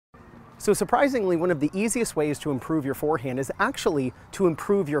So surprisingly, one of the easiest ways to improve your forehand is actually to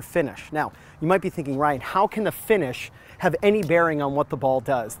improve your finish. Now, you might be thinking, Ryan, how can the finish have any bearing on what the ball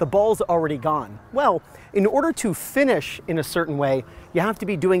does? The ball's already gone. Well, in order to finish in a certain way, you have to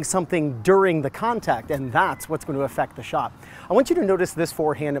be doing something during the contact, and that's what's going to affect the shot. I want you to notice this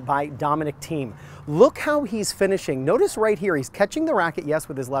forehand by Dominic Thiem. Look how he's finishing. Notice right here, he's catching the racket, yes,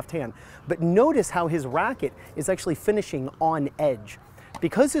 with his left hand, but notice how his racket is actually finishing on edge.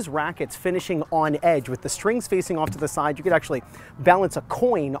 Because his racket's finishing on edge with the strings facing off to the side, you could actually balance a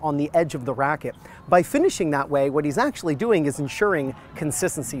coin on the edge of the racket. By finishing that way, what he's actually doing is ensuring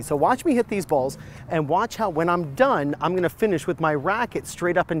consistency. So watch me hit these balls and watch how when I'm done, I'm gonna finish with my racket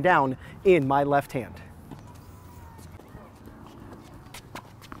straight up and down in my left hand.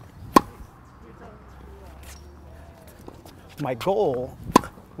 My goal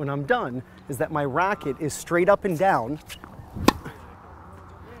when I'm done is that my racket is straight up and down,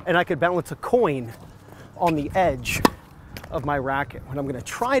 and I could balance a coin on the edge of my racket. What I'm gonna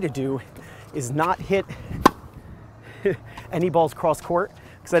try to do is not hit any balls cross court,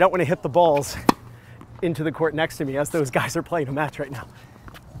 because I don't wanna hit the balls into the court next to me as those guys are playing a match right now.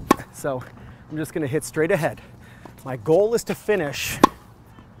 So I'm just gonna hit straight ahead. My goal is to finish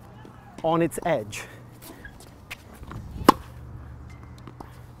on its edge.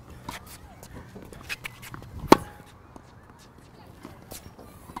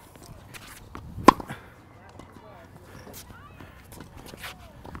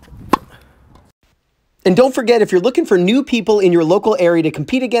 And don't forget, if you're looking for new people in your local area to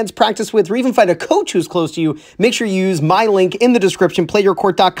compete against, practice with, or even find a coach who's close to you, make sure you use my link in the description,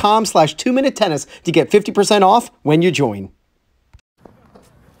 playyourcourt.com/2minutetennis to get 50% off when you join.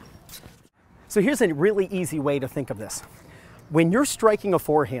 So here's a really easy way to think of this. When you're striking a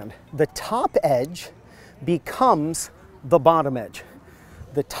forehand, the top edge becomes the bottom edge.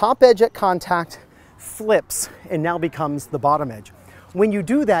 The top edge at contact flips and now becomes the bottom edge. When you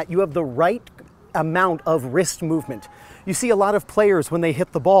do that, you have the right amount of wrist movement. You see a lot of players when they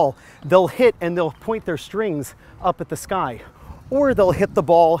hit the ball, they'll hit and they'll point their strings up at the sky, or they'll hit the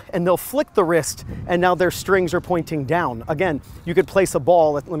ball and they'll flick the wrist and now their strings are pointing down. Again, you could place a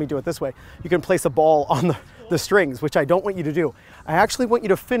ball, let me do it this way. You can place a ball on the strings, which I don't want you to do. I actually want you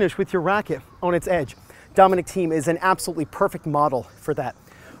to finish with your racket on its edge. Dominic Thiem is an absolutely perfect model for that.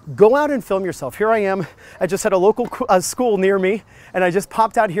 Go out and film yourself. Here I am. I just had a local school near me and I just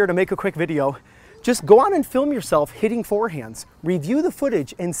popped out here to make a quick video. Just go out and film yourself hitting forehands. Review the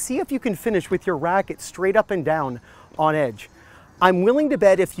footage and see if you can finish with your racket straight up and down on edge. I'm willing to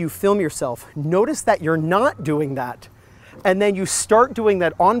bet if you film yourself, notice that you're not doing that, and then you start doing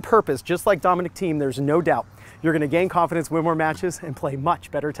that on purpose, just like Dominic Thiem, there's no doubt you're gonna gain confidence, win more matches, and play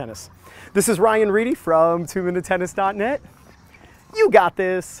much better tennis. This is Ryan Reedy from 2minutetennis.net. You got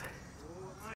this.